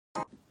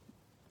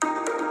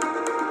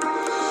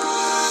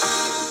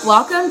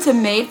Welcome to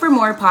Made for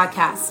More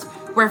podcast,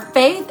 where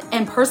faith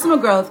and personal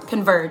growth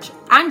converge.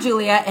 I'm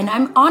Julia, and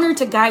I'm honored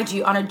to guide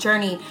you on a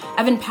journey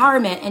of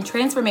empowerment and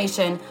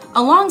transformation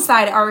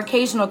alongside our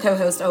occasional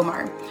co-host,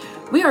 Omar.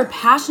 We are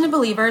passionate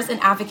believers and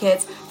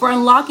advocates for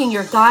unlocking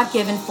your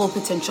God-given full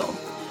potential.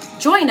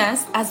 Join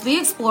us as we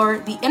explore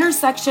the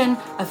intersection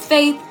of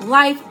faith,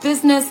 life,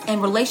 business,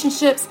 and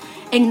relationships,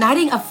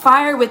 igniting a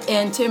fire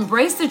within to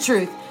embrace the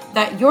truth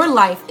that your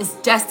life is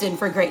destined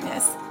for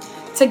greatness.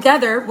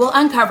 Together, we'll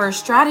uncover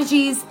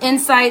strategies,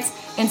 insights,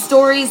 and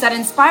stories that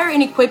inspire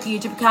and equip you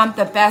to become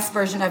the best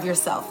version of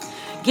yourself.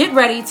 Get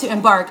ready to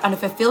embark on a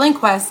fulfilling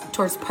quest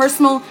towards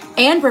personal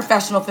and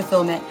professional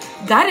fulfillment,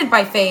 guided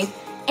by faith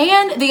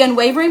and the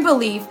unwavering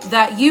belief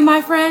that you, my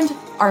friend,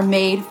 are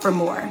made for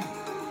more.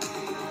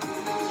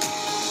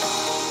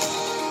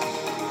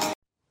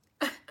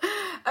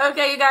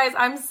 Okay, you guys,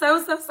 I'm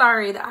so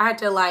sorry that I had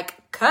to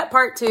cut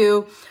part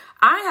 2.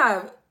 I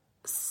have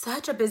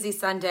such a busy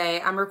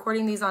Sunday. I'm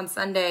recording these on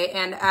Sunday.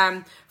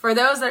 And for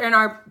those that are in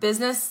our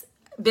business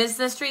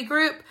tree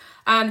group,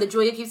 the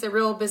Julia Keeps It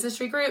Real business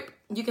tree group,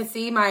 you can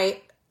see my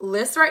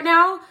list right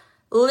now.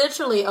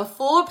 Literally a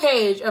full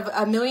page of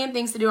a million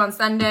things to do on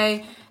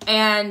Sunday.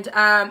 And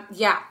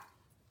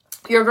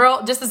your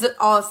girl, just as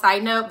all a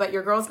side note, but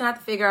your girl's gonna have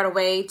to figure out a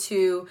way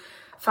to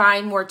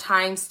find more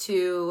times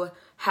to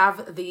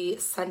have the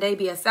Sunday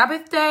be a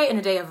Sabbath day and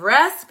a day of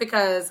rest,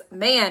 because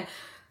man,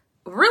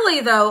 really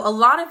though, a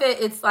lot of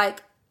it, it's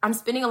like I'm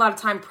spending a lot of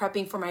time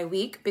prepping for my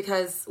week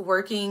because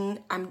working,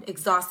 I'm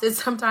exhausted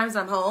sometimes.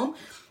 I'm home.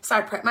 So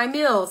I prep my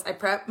meals, I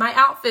prep my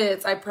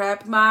outfits, I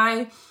prep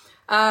my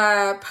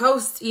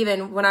post,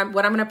 even what I'm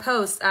going to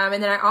post.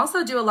 And then I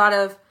also do a lot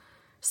of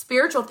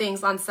spiritual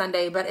things on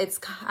Sunday, but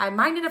I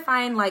might need to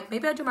find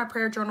maybe I do my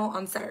prayer journal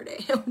on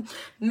Saturday.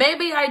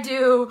 Maybe I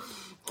do,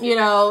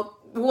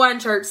 one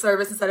church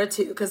service instead of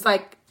 2. Because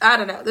I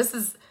don't know,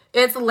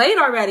 it's late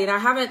already and I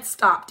haven't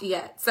stopped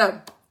yet. So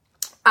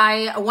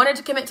I wanted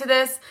to commit to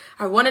this.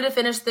 I wanted to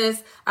finish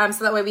this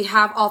so that way we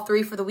have all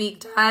 3 for the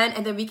week done.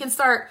 And then we can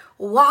start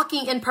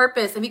walking in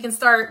purpose and we can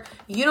start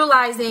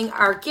utilizing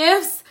our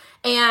gifts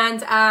and,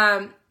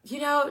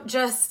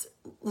 just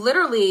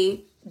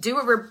literally do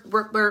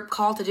what we're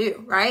called to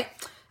do, right?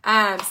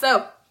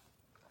 So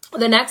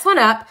the next one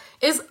up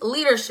is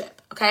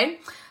leadership, okay?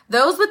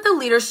 Those with the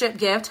leadership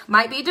gift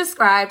might be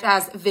described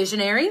as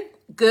visionary,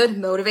 good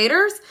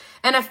motivators,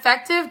 and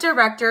effective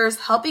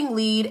directors helping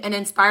lead and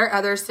inspire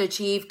others to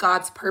achieve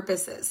God's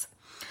purposes.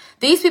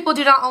 These people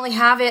do not only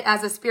have it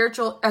as a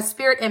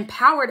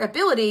spirit-empowered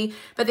ability,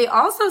 but they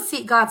also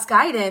seek God's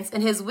guidance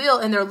and his will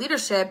in their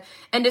leadership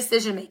and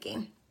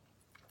decision-making.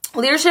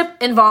 Leadership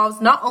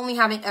involves not only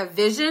having a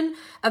vision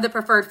of the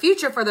preferred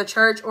future for the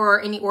church or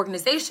any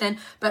organization,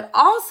 but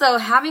also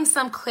having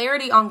some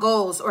clarity on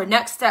goals or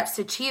next steps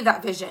to achieve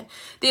that vision,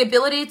 the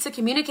ability to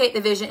communicate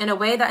the vision in a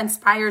way that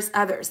inspires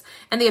others,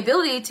 and the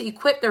ability to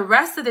equip the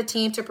rest of the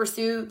team to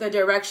pursue the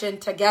direction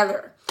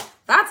together.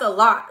 That's a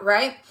lot,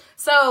 right?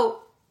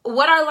 So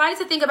what I like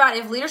to think about,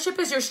 if leadership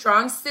is your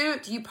strong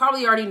suit, you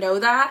probably already know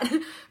that.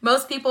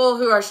 Most people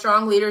who are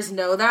strong leaders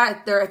know that.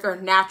 If they're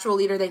a natural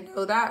leader, they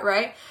know that,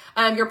 right?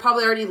 You're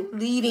probably already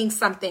leading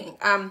something.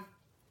 I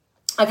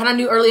kind of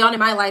knew early on in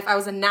my life I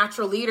was a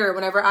natural leader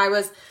whenever I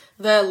was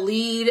the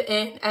lead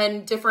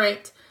in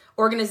different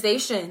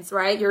organizations,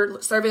 right?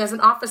 You're serving as an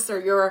officer,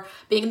 you're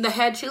being the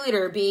head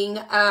cheerleader, being,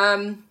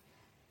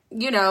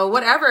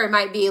 whatever it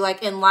might be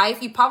in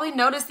life. You probably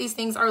notice these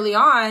things early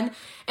on,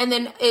 and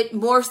then it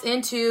morphs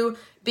into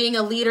being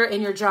a leader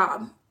in your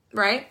job,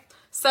 right?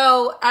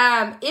 So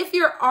if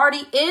you're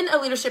already in a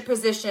leadership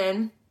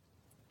position,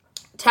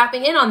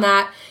 tapping in on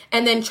that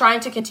and then trying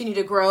to continue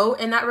to grow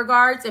in that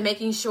regards and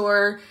making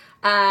sure,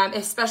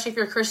 especially if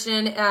you're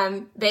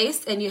Christian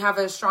based and you have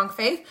a strong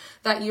faith,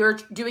 that you're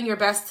doing your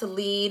best to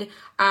lead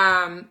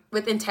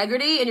with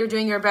integrity, and you're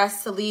doing your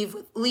best to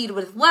lead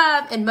with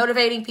love and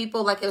motivating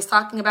people like I was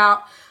talking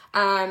about,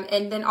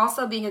 and then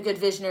also being a good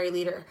visionary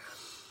leader.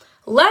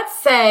 Let's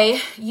say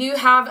you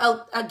have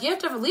a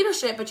gift of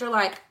leadership, but you're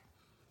like,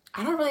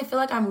 I don't really feel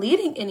like I'm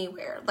leading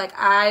anywhere.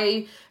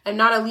 I am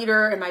not a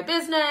leader in my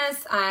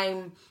business.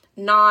 I'm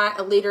not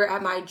a leader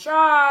at my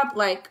job.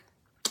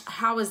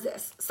 How is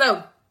this?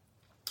 So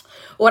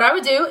what I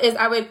would do is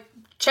I would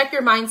check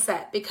your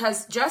mindset,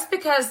 because just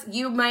because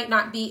you might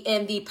not be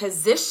in the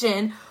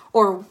position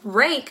or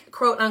rank,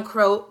 quote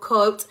unquote,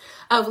 quote,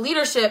 of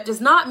leadership does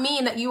not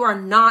mean that you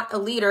are not a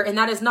leader. And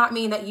that does not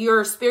mean that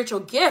your spiritual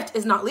gift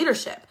is not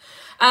leadership.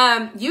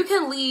 You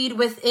can lead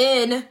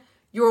within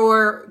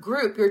your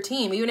group, your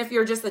team. Even if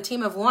you're just a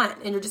team of 1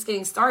 and you're just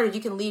getting started,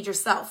 you can lead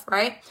yourself,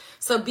 right?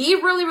 So be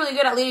really, really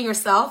good at leading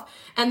yourself,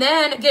 and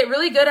then get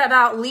really good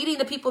about leading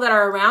the people that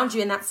are around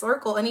you in that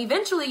circle. And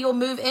eventually you'll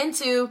move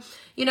into,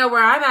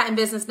 where I'm at in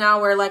business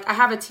now, where I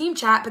have a team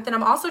chat, but then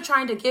I'm also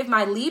trying to give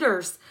my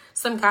leaders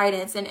some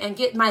guidance and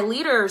get my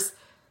leaders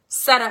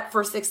set up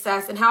for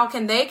success, and how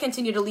can they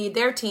continue to lead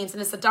their teams.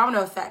 And it's a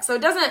domino effect. So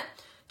it doesn't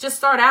just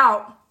start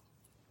out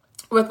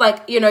with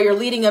like, you're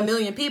leading 1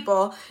 million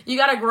people, you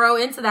got to grow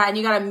into that and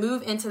you got to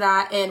move into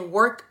that and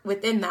work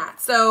within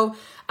that. So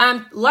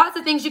lots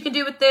of things you can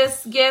do with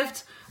this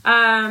gift.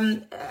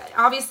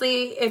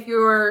 Obviously, if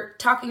you're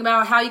talking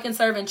about how you can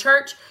serve in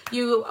church,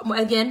 you,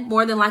 again,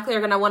 more than likely are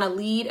going to want to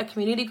lead a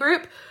community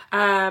group,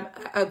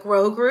 a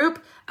grow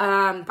group,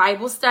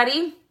 Bible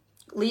study,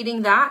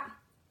 leading that.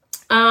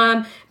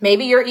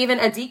 Maybe you're even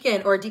a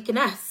deacon or a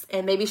deaconess,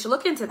 and maybe you should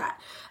look into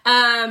that.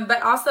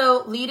 But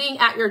also leading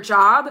at your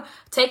job,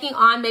 taking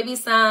on maybe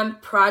some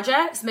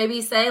projects,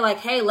 maybe say like,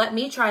 hey, let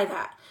me try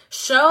that.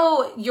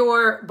 Show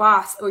your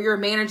boss or your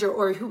manager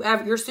or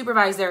whoever, your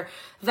supervisor,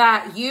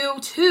 that you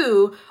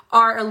too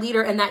are a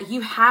leader and that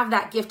you have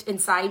that gift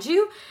inside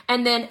you.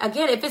 And then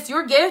again, if it's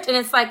your gift and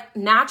it's like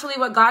naturally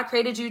what God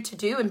created you to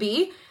do and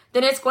be,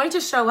 then it's going to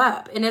show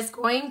up and it's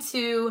going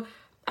to,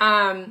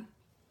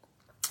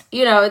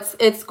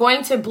 it's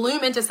going to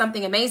bloom into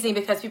something amazing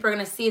because people are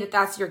going to see that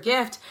that's your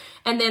gift,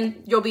 and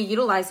then you'll be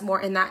utilized more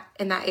in that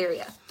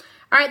area.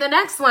 All right, the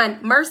next one,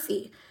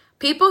 mercy.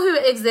 People who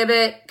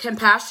exhibit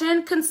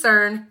compassion,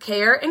 concern,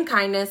 care, and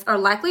kindness are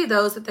likely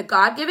those with the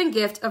God-given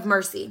gift of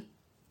mercy.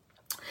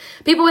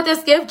 People with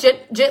this gift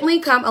gently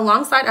come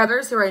alongside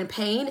others who are in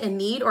pain, in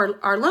need, or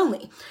are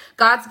lonely.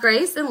 God's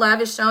grace and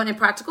love is shown in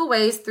practical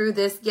ways through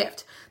this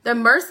gift. The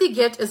mercy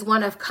gift is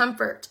one of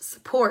comfort,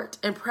 support,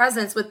 and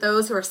presence with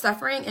those who are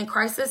suffering in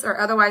crisis or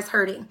otherwise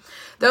hurting.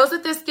 Those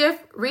with this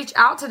gift reach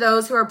out to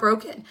those who are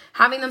broken,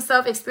 having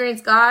themselves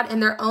experience God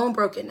in their own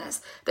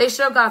brokenness. They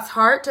show God's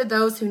heart to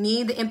those who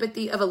need the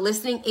empathy of a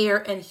listening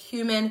ear and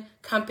human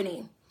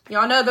company.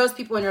 Y'all know those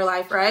people in your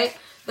life, right?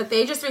 That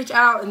they just reach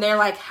out and they're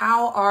like,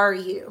 how are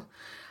you?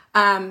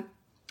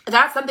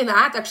 That's something that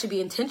I have to actually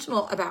be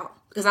intentional about,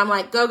 because I'm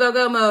like, go, go,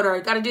 go mode,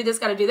 or got to do this,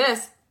 got to do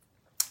this.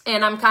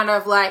 And I'm kind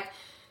of like,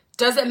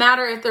 doesn't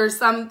matter if there's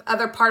some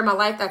other part of my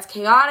life that's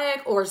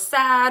chaotic or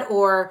sad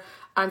or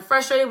I'm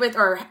frustrated with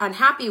or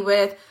unhappy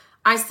with,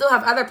 I still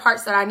have other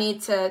parts that I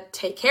need to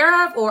take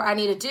care of or I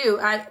need to do.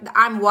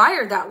 I'm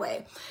wired that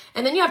way.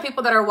 And then you have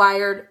people that are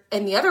wired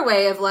in the other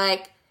way of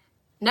like,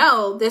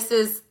 no, this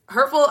is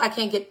hurtful. I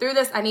can't get through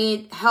this. I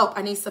need help.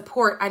 I need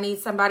support. I need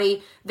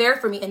somebody there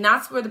for me. And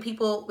that's where the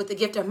people with the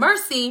gift of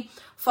mercy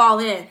fall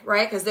in,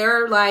 right? Because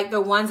they're like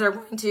the ones that are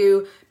going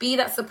to be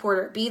that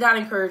supporter, be that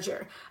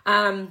encourager.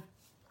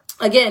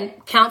 Again,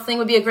 counseling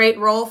would be a great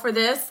role for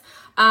this,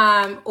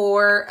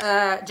 or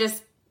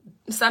just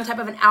some type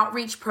of an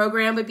outreach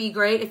program would be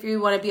great if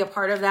you want to be a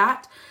part of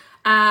that.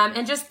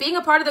 And just being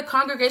a part of the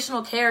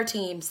congregational care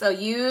team. So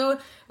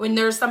when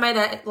there's somebody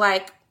that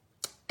like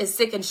is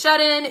sick and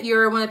shut in,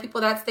 you're one of the people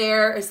that's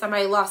there. If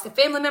somebody lost a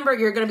family member,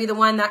 you're going to be the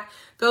one that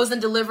goes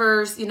and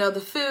delivers, the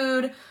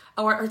food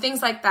or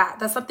things like that.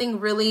 That's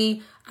something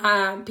really,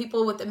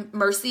 people with the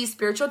mercy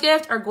spiritual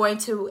gift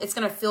it's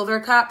going to fill their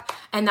cup,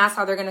 and that's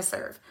how they're going to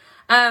serve.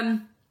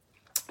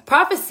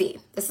 Prophecy.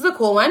 This is a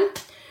cool one.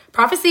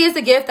 Prophecy is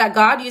a gift that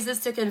God uses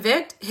to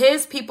convict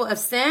his people of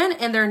sin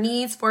and their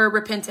needs for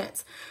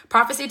repentance.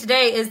 Prophecy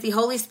today is the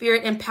Holy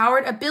Spirit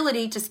empowered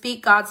ability to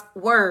speak God's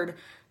word,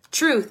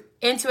 truth,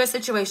 into a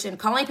situation,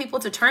 calling people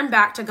to turn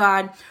back to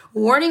God,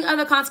 warning of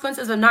the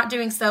consequences of not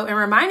doing so, and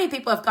reminding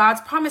people of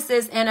God's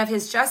promises and of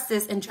his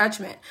justice and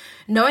judgment.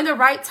 Knowing the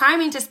right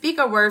timing to speak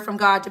a word from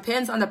God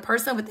depends on the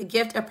person with the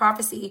gift of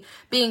prophecy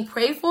being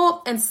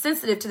prayerful and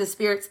sensitive to the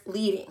Spirit's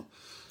leading.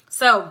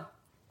 So,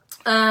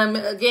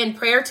 again,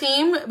 prayer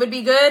team would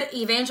be good,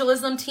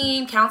 evangelism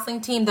team,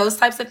 counseling team, those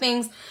types of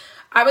things.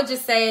 I would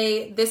just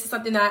say this is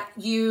something that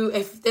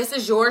if this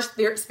is your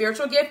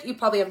spiritual gift, you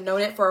probably have known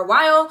it for a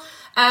while.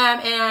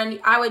 And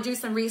I would do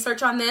some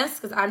research on this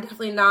because I'm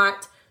definitely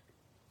not,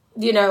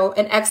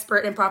 an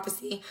expert in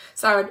prophecy.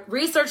 So I would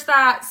research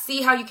that,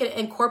 see how you can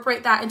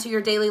incorporate that into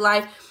your daily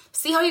life,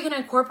 see how you can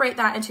incorporate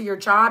that into your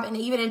job and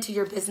even into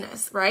your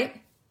business,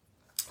 right?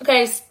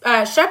 Okay,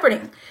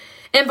 shepherding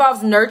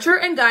involves nurture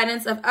and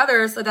guidance of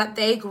others so that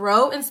they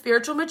grow in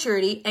spiritual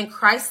maturity and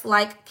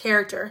Christ-like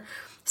character.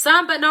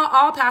 Some, but not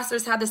all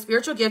pastors have the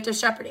spiritual gift of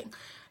shepherding.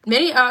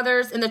 Many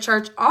others in the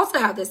church also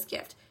have this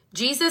gift.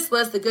 Jesus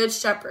was the good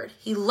shepherd.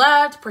 He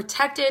loved,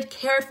 protected,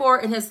 cared for,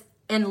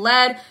 and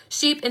led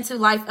sheep into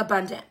life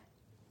abundant.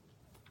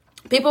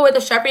 People with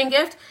a shepherding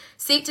gift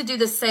seek to do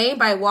the same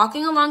by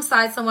walking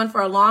alongside someone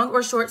for a long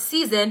or short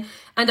season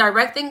and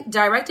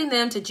directing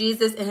them to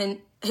Jesus and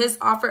his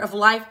offer of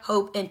life,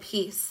 hope, and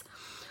peace.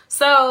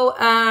 So,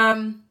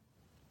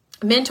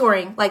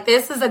 mentoring, like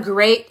this is a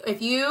great,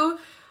 if you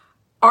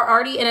are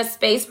already in a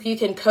space where you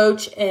can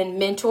coach and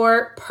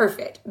mentor,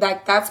 perfect.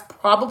 Like that's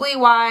probably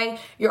why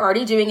you're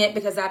already doing it,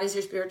 because that is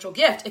your spiritual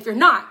gift. If you're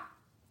not,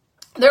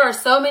 there are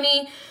so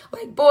many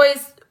like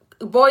boys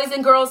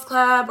and girls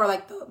club or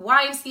like the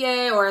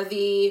YMCA or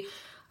the,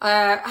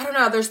 I don't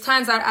know. There's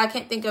tons. I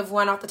can't think of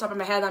one off the top of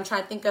my head. I'm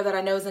trying to think of that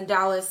I know is in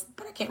Dallas,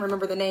 but I can't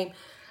remember the name.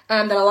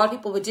 That a lot of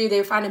people would do. They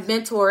would find a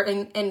mentor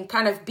and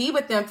kind of be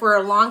with them for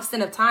a long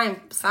stint of time,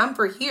 some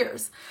for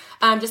years,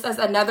 just as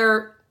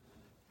another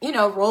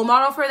role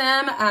model for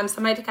them,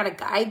 somebody to kind of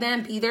guide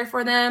them, be there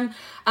for them.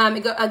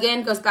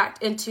 It goes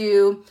back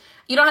into,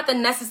 you don't have to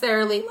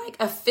necessarily like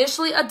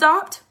officially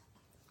adopt,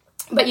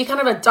 but you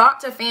kind of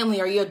adopt a family,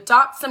 or you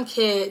adopt some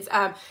kids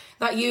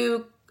that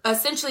you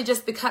essentially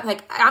just become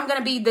like, I'm going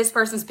to be this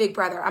person's big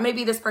brother. I'm going to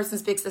be this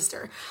person's big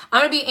sister.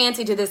 I'm going to be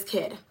auntie to this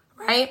kid,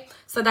 right?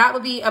 So that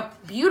would be a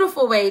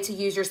beautiful way to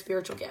use your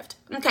spiritual gift.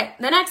 Okay,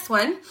 the next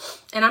one,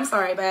 and I'm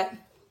sorry, but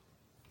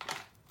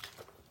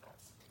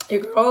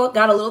your girl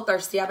got a little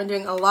thirsty. I've been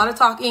doing a lot of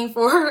talking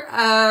for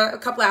a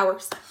couple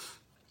hours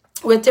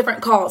with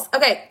different calls.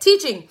 Okay,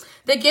 teaching.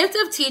 The gift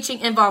of teaching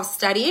involves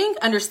studying,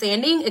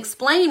 understanding,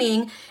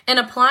 explaining, and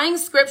applying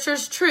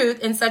scripture's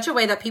truth in such a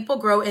way that people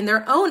grow in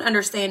their own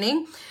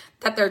understanding,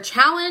 that they're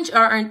challenged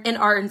and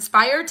are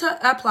inspired to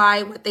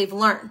apply what they've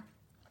learned.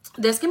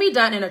 This can be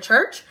done in a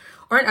church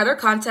or in other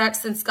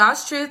contexts, since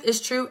God's truth is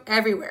true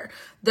everywhere.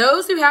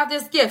 Those who have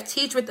this gift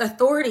teach with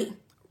authority,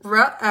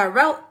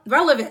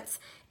 relevance,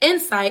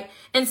 insight,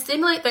 and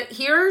stimulate the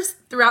hearers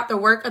throughout the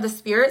work of the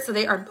Spirit, so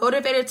they are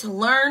motivated to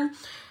learn,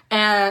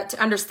 to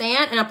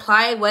understand and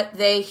apply what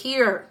they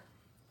hear.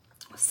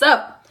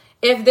 So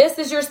if this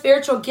is your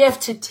spiritual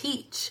gift, to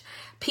teach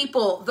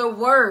people the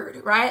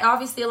word, right?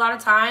 Obviously, a lot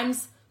of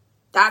times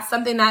that's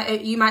something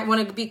that you might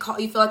want to be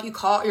called. You feel like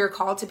you're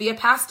called to be a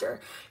pastor.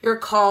 You're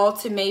called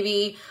to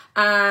maybe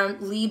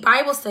lead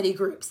Bible study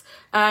groups.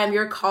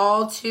 You're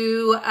called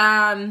to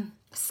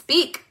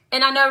speak.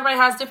 And I know everybody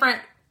has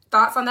different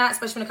thoughts on that,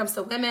 especially when it comes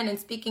to women and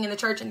speaking in the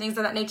church and things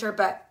of that nature.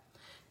 But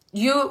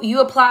you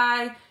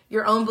apply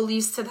your own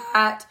beliefs to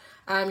that,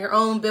 your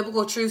own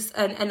biblical truths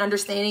and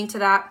understanding to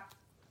that.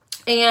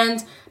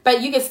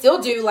 But you can still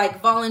do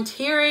like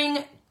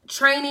volunteering,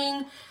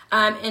 training,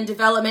 and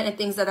development and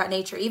things of that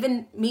nature.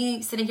 Even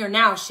me sitting here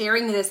now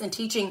sharing this and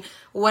teaching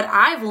what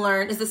I've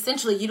learned is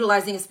essentially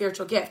utilizing a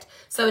spiritual gift.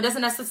 So it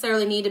doesn't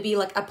necessarily need to be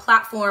like a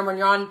platform when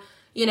you're on,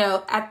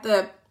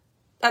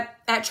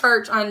 at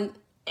church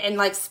and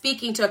like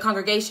speaking to a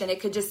congregation.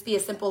 It could just be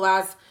as simple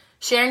as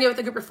sharing it with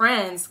a group of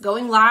friends,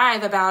 going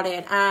live about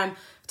it,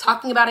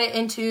 talking about it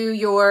into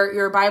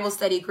your Bible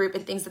study group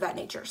and things of that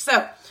nature.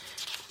 So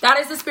that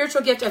is the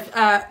spiritual gift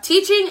of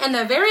teaching. And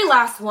the very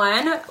last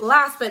one,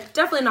 last but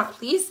definitely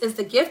not least, is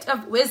the gift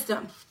of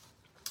wisdom.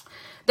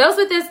 Those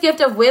with this gift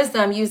of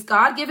wisdom use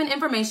God-given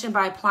information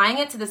by applying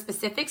it to the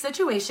specific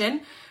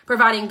situation,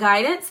 providing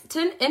guidance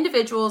to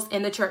individuals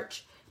in the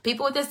church.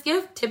 People with this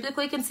gift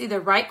typically can see the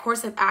right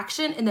course of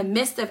action in the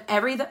midst of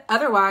every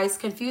otherwise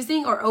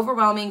confusing or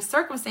overwhelming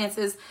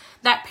circumstances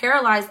that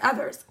paralyze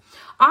others.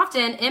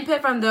 Often,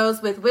 input from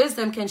those with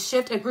wisdom can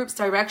shift a group's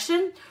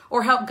direction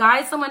or help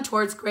guide someone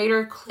towards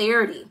greater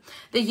clarity.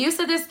 The use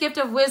of this gift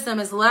of wisdom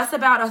is less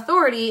about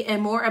authority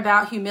and more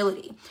about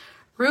humility,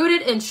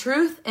 rooted in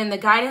truth and the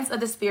guidance of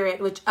the Spirit,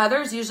 which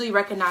others usually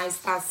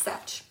recognize as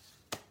such.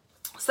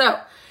 So,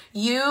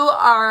 you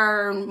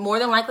are more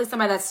than likely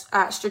somebody that's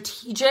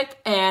strategic,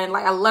 and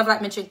like I love that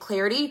I mentioned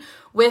clarity.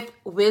 With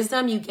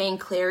wisdom, you gain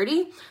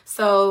clarity.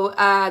 So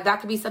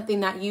that could be something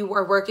that you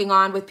are working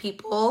on with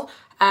people.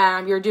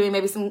 You're doing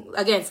maybe some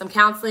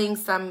counseling,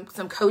 some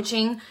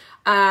coaching.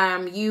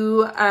 I'm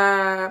using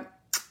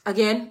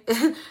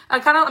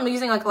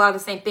like a lot of the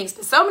same things,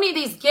 but so many of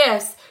these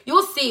gifts,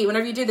 you'll see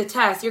whenever you do the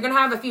test, you're going to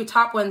have a few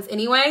top ones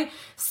anyway.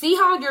 See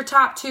how your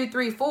top 2,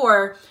 3,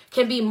 4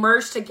 can be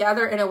merged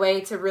together in a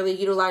way to really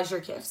utilize your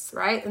gifts,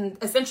 right? And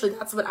essentially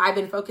that's what I've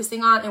been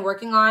focusing on and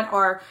working on,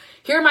 or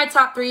here are my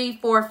top 3,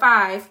 4,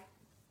 5.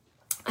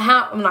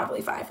 I'm not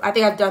really 5. I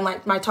think I've done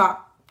like my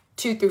top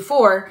 2 through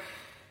 4.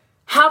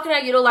 How can I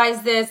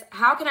utilize this?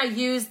 How can I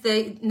use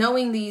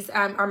knowing these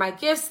are my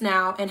gifts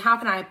now, and how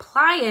can I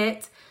apply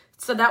it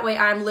so that way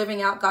I'm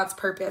living out God's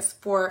purpose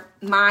for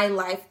my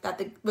life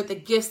with the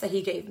gifts that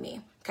he gave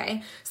me,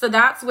 okay? So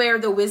that's where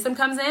the wisdom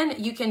comes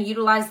in. You can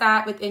utilize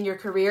that within your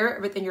career,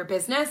 within your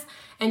business,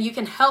 and you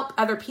can help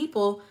other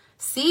people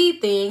see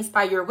things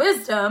by your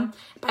wisdom,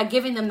 by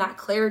giving them that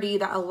clarity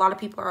that a lot of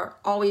people are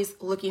always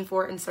looking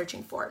for and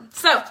searching for.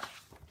 So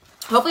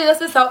hopefully this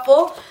is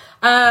helpful.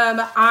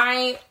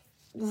 I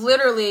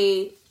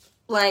literally,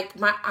 like,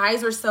 my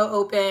eyes were so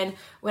open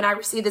when I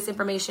received this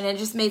information. It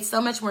just made so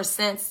much more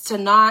sense to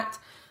not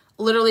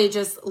literally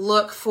just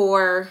look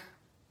for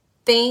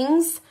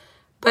things,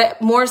 but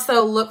more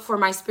so look for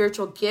my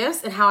spiritual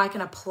gifts and how I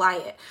can apply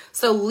it.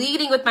 So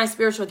leading with my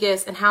spiritual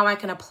gifts and how I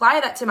can apply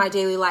that to my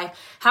daily life.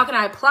 How can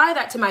I apply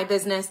that to my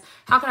business?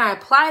 How can I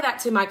apply that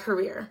to my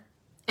career?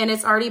 And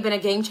it's already been a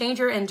game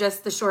changer in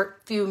just the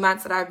short few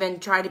months that I've been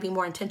trying to be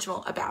more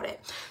intentional about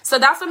it. So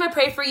that's what I'm going to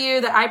pray for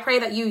you, that I pray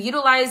that you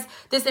utilize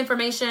this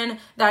information,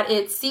 that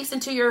it seeps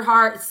into your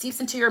heart, it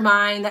seeps into your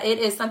mind, that it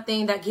is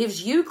something that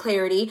gives you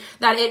clarity,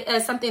 that it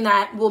is something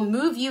that will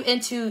move you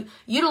into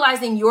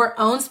utilizing your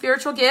own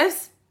spiritual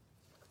gifts,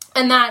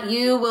 and that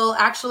you will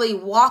actually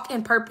walk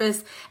in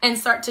purpose and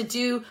start to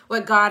do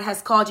what God has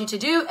called you to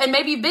do. And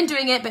maybe you've been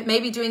doing it, but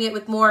maybe doing it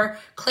with more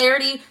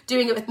clarity,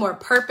 doing it with more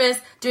purpose,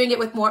 doing it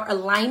with more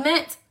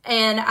alignment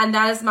And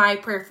that is my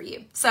prayer for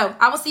you. So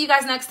I will see you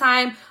guys next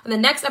time on the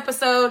next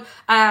episode.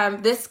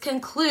 This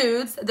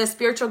concludes the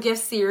spiritual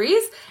gifts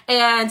series,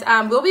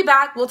 and we'll be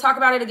back. We'll talk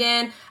about it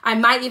again. I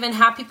might even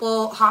have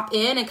people hop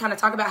in and kind of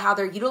talk about how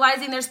they're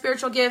utilizing their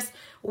spiritual gifts,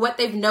 what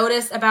they've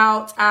noticed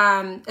about,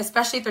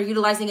 especially if they're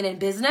utilizing it in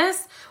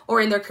business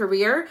or in their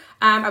career.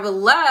 I would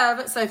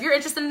love, so if you're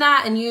interested in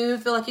that and you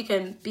feel like you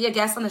can be a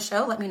guest on the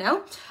show, let me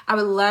know. I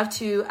would love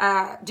to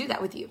do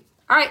that with you.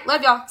 All right,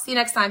 love y'all. See you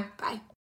next time. Bye.